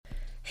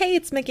Hey,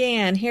 it's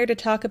McGann, here to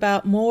talk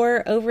about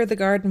more Over the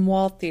Garden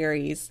Wall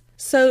theories.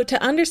 So,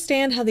 to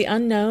understand how the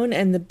unknown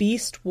and the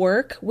beast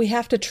work, we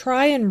have to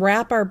try and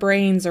wrap our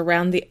brains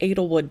around the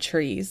Edelwood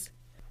trees.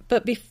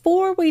 But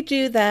before we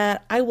do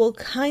that, I will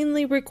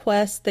kindly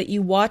request that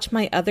you watch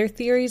my other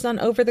theories on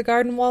Over the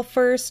Garden Wall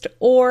first,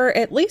 or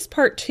at least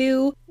part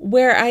 2,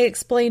 where I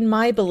explain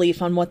my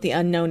belief on what the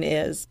unknown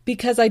is,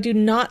 because I do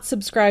not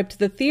subscribe to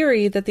the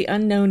theory that the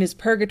unknown is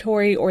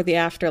purgatory or the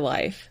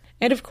afterlife.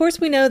 And of course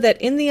we know that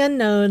in the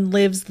unknown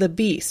lives the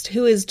beast,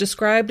 who is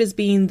described as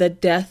being the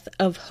death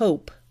of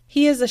hope.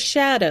 He is a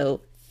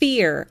shadow,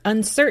 fear,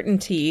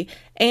 uncertainty,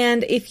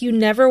 and if you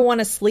never want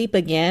to sleep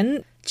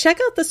again, check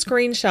out the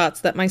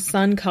screenshots that my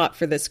son caught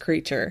for this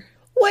creature.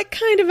 What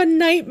kind of a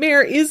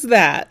nightmare is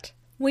that?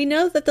 We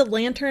know that the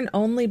lantern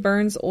only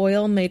burns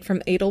oil made from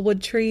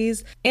Edelwood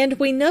trees, and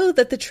we know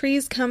that the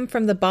trees come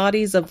from the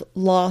bodies of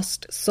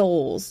lost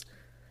souls.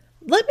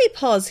 Let me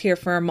pause here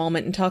for a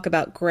moment and talk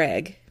about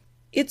Greg.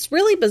 It's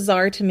really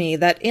bizarre to me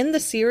that in the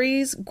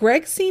series,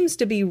 Greg seems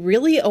to be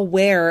really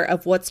aware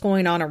of what's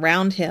going on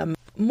around him,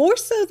 more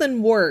so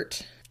than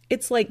Wirt.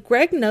 It's like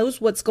Greg knows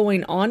what's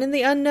going on in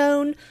the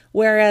unknown,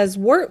 whereas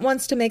Wirt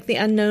wants to make the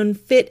unknown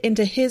fit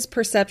into his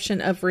perception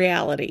of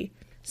reality.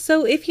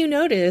 So if you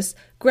notice,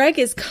 Greg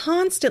is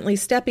constantly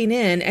stepping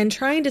in and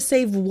trying to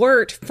save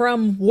Wirt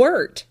from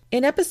Wirt.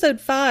 In episode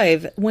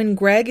 5, when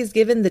Greg is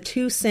given the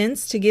 2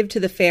 cents to give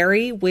to the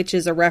fairy, which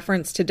is a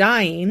reference to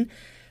dying,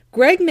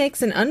 Greg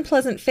makes an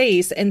unpleasant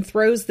face and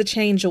throws the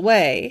change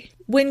away.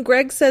 When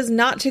Greg says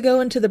not to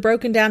go into the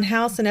broken down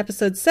house in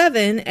episode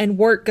 7 and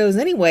Wirt goes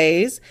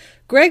anyways,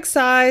 Greg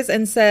sighs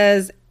and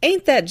says,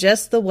 "Ain't that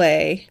just the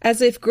way?"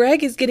 As if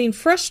Greg is getting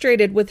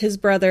frustrated with his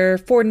brother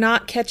for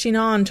not catching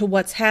on to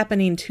what's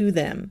happening to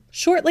them.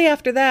 Shortly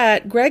after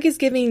that, Greg is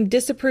giving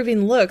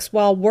disapproving looks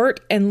while Wirt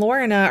and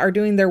Lorna are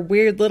doing their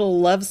weird little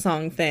love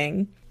song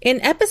thing. In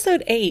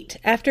episode 8,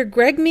 after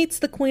Greg meets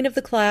the Queen of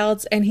the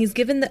Clouds and he's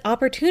given the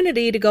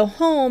opportunity to go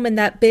home in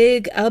that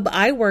big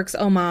Iworks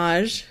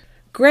homage,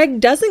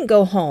 Greg doesn't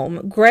go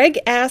home. Greg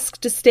asks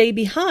to stay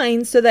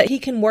behind so that he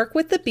can work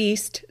with the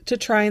beast to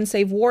try and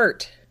save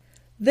Wirt.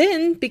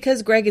 Then,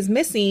 because Greg is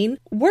missing,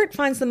 Wirt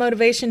finds the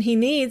motivation he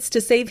needs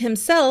to save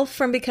himself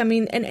from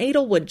becoming an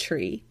Edelwood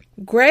tree.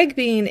 Greg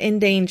being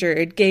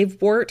endangered gave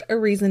Wirt a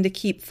reason to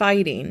keep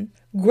fighting.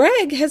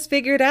 Greg has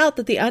figured out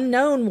that the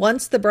unknown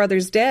wants the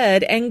brothers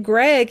dead, and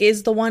Greg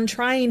is the one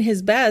trying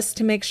his best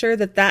to make sure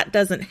that that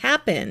doesn't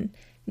happen.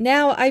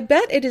 Now, I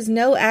bet it is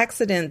no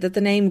accident that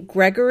the name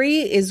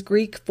Gregory is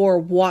Greek for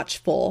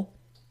watchful.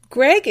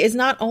 Greg is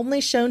not only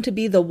shown to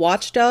be the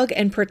watchdog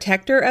and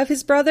protector of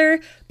his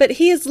brother, but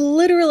he is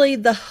literally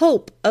the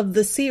hope of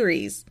the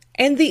series,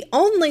 and the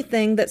only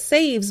thing that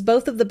saves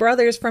both of the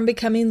brothers from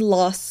becoming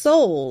lost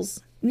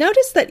souls.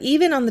 Notice that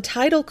even on the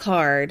title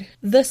card,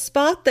 the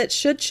spot that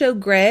should show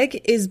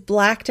Greg is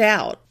blacked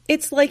out.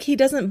 It's like he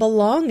doesn't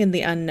belong in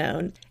the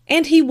unknown.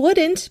 And he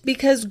wouldn't,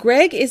 because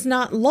Greg is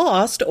not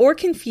lost or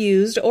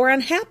confused or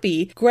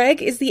unhappy.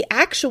 Greg is the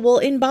actual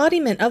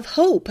embodiment of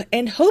hope,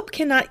 and hope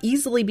cannot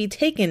easily be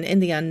taken in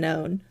the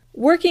unknown.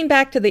 Working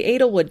back to the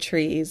Edelwood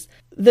trees,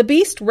 the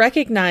beast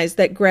recognized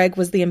that Greg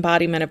was the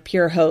embodiment of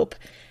pure hope,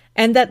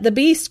 and that the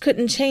beast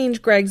couldn't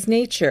change Greg's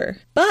nature.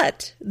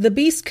 But the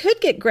beast could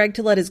get Greg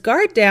to let his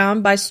guard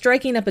down by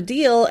striking up a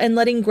deal and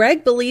letting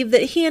Greg believe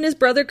that he and his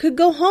brother could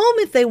go home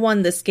if they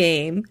won this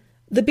game.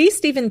 The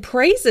beast even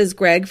praises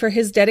Greg for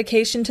his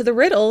dedication to the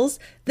riddles,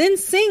 then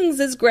sings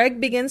as Greg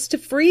begins to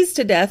freeze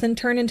to death and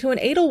turn into an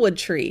Edelwood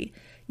tree.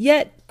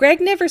 Yet, Greg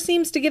never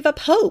seems to give up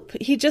hope.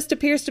 He just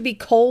appears to be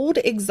cold,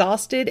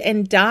 exhausted,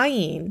 and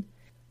dying.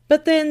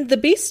 But then the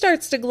beast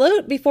starts to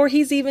gloat before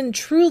he's even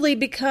truly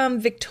become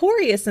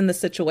victorious in the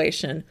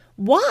situation.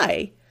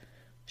 Why?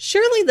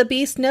 Surely the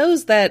beast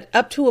knows that,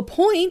 up to a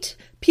point,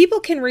 people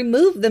can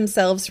remove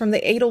themselves from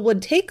the Edelwood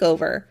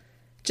takeover,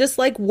 just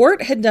like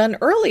Wirt had done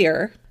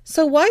earlier.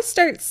 So why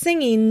start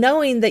singing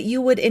knowing that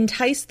you would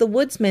entice the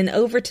woodsman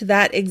over to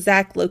that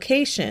exact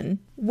location?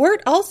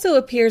 Wirt also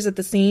appears at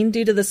the scene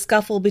due to the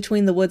scuffle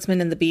between the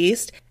woodsman and the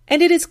beast,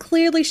 and it is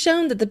clearly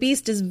shown that the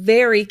beast is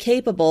very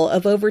capable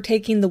of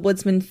overtaking the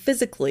woodsman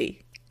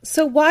physically.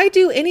 So why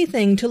do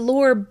anything to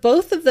lure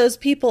both of those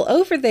people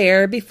over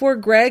there before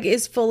Greg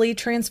is fully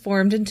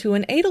transformed into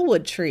an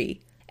Edelwood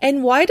tree?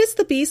 And why does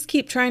the beast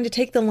keep trying to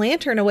take the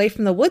lantern away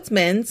from the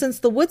woodsman, since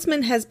the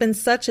woodsman has been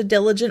such a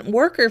diligent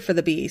worker for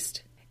the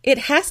beast? It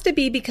has to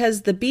be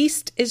because the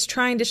beast is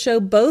trying to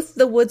show both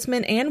the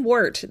woodsman and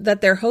Wirt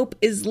that their hope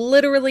is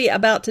literally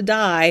about to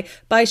die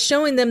by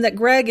showing them that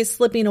Greg is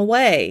slipping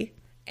away.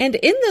 And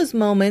in those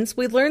moments,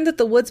 we learned that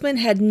the woodsman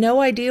had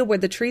no idea where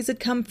the trees had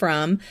come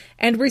from,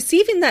 and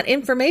receiving that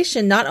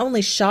information not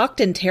only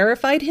shocked and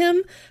terrified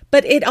him,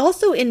 but it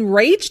also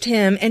enraged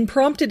him and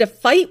prompted a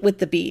fight with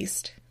the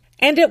beast.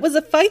 And it was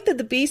a fight that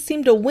the beast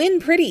seemed to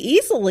win pretty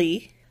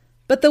easily.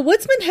 But the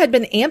woodsman had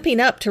been amping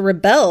up to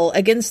rebel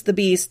against the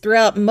beast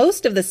throughout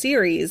most of the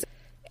series,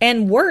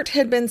 And Wirt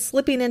had been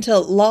slipping into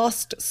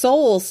lost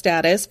soul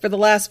status for the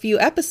last few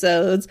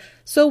episodes,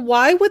 so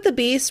why would the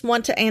Beast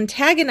want to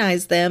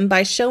antagonize them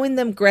by showing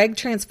them Greg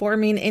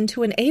transforming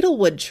into an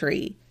Edelwood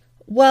tree?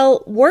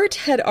 Well, Wirt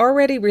had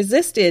already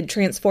resisted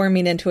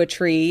transforming into a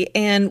tree,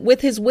 and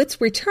with his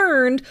wits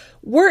returned,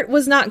 Wirt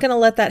was not going to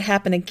let that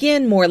happen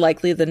again, more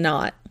likely than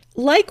not.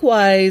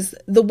 Likewise,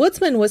 the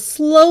woodsman was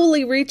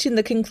slowly reaching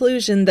the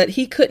conclusion that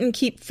he couldn't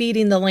keep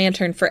feeding the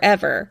lantern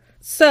forever.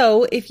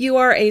 So, if you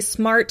are a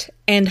smart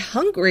and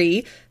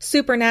hungry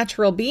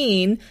supernatural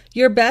being,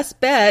 your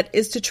best bet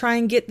is to try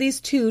and get these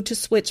two to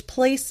switch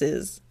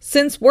places.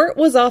 Since Wirt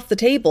was off the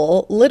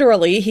table,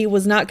 literally he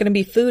was not going to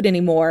be food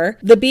anymore,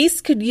 the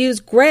Beast could use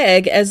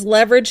Greg as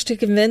leverage to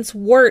convince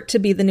Wirt to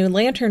be the new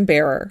lantern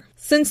bearer.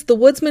 Since the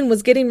woodsman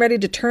was getting ready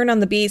to turn on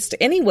the Beast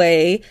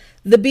anyway,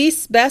 the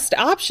Beast's best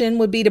option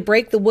would be to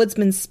break the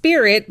woodsman's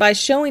spirit by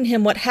showing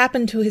him what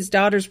happened to his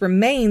daughter's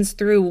remains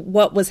through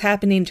what was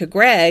happening to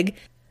Greg,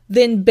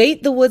 then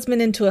bait the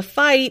woodsman into a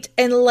fight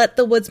and let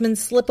the woodsman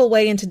slip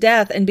away into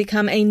death and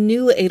become a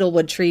new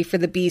Edelwood tree for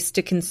the Beast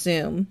to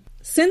consume.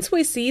 Since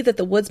we see that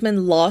the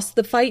woodsman lost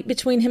the fight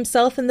between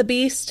himself and the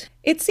Beast,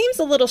 it seems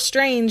a little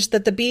strange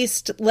that the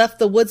Beast left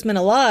the woodsman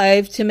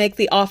alive to make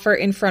the offer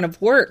in front of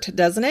Wirt,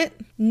 doesn't it?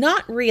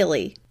 Not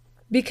really.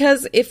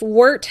 Because if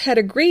Wirt had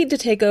agreed to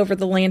take over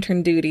the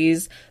lantern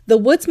duties, the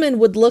woodsman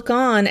would look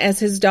on as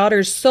his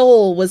daughter's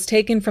soul was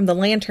taken from the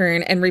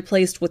lantern and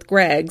replaced with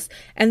Greg's,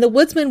 and the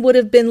woodsman would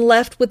have been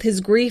left with his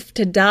grief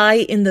to die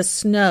in the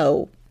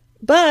snow.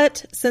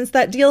 But since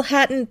that deal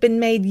hadn't been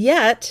made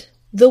yet,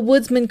 the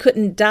woodsman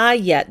couldn't die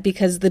yet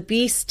because the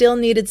Beast still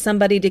needed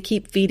somebody to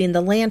keep feeding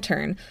the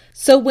lantern.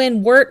 So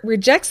when Wirt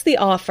rejects the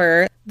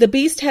offer, the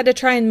Beast had to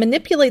try and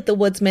manipulate the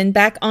woodsman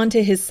back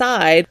onto his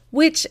side,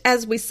 which,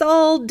 as we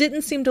saw,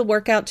 didn't seem to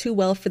work out too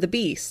well for the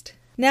Beast.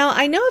 Now,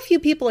 I know a few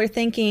people are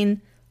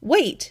thinking,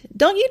 wait,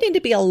 don't you need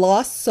to be a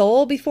lost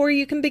soul before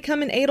you can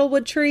become an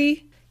Edelwood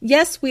tree?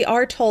 Yes, we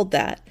are told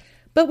that.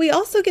 But we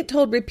also get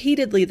told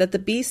repeatedly that the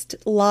Beast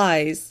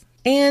lies.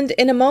 And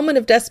in a moment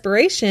of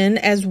desperation,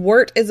 as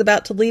Wirt is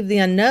about to leave the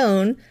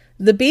unknown,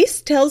 the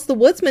Beast tells the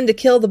woodsman to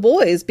kill the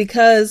boys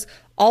because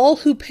all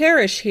who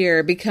perish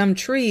here become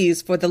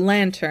trees for the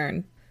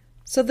lantern.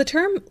 So the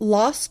term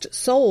lost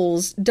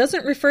souls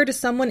doesn't refer to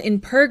someone in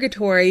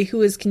purgatory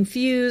who is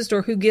confused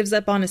or who gives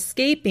up on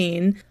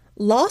escaping.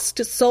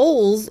 Lost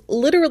souls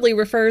literally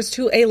refers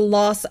to a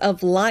loss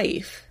of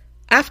life.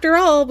 After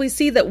all, we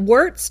see that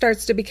Wirt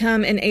starts to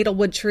become an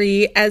Edelwood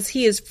tree as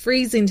he is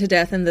freezing to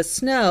death in the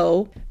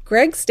snow.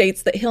 Greg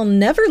states that he'll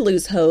never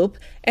lose hope,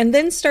 and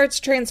then starts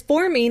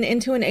transforming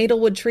into an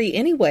Edelwood tree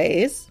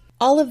anyways.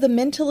 All of the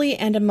mentally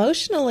and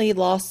emotionally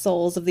lost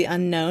souls of the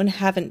unknown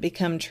haven't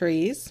become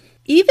trees.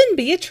 Even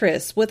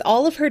Beatrice, with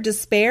all of her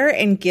despair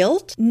and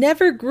guilt,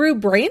 never grew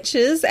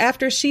branches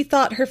after she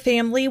thought her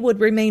family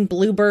would remain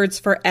bluebirds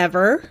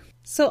forever.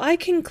 So I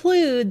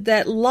conclude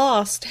that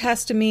lost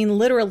has to mean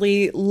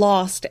literally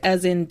lost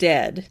as in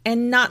dead,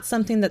 and not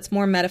something that's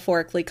more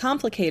metaphorically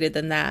complicated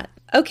than that.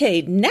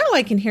 Okay, now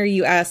I can hear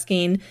you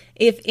asking,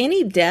 if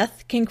any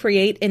death can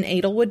create an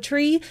Edelwood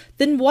tree,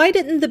 then why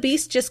didn't the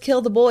Beast just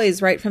kill the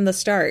boys right from the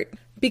start?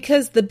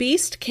 Because the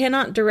Beast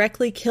cannot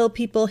directly kill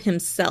people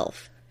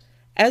himself.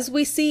 As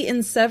we see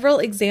in several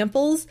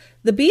examples,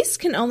 the Beast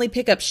can only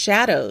pick up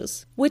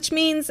shadows, which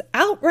means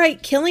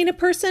outright killing a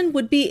person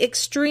would be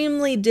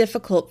extremely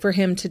difficult for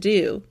him to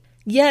do.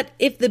 Yet,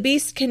 if the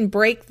Beast can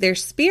break their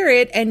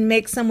spirit and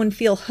make someone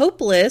feel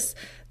hopeless,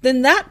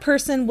 then that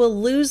person will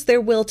lose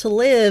their will to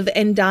live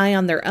and die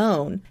on their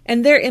own,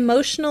 and their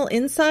emotional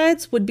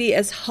insides would be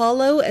as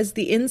hollow as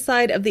the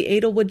inside of the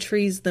Edelwood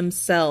trees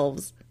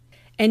themselves.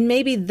 And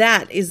maybe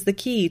that is the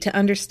key to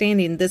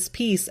understanding this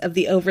piece of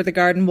the Over the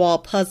Garden Wall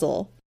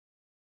puzzle.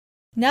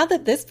 Now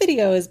that this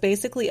video is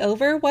basically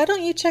over, why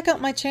don't you check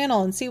out my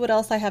channel and see what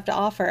else I have to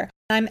offer?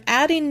 I'm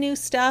adding new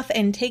stuff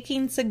and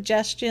taking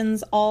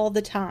suggestions all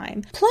the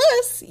time.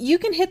 Plus, you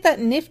can hit that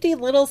nifty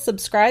little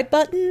subscribe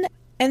button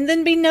and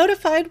then be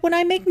notified when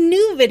I make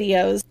new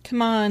videos.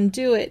 Come on,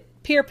 do it.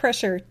 Peer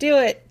pressure, do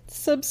it.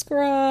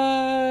 Subscribe.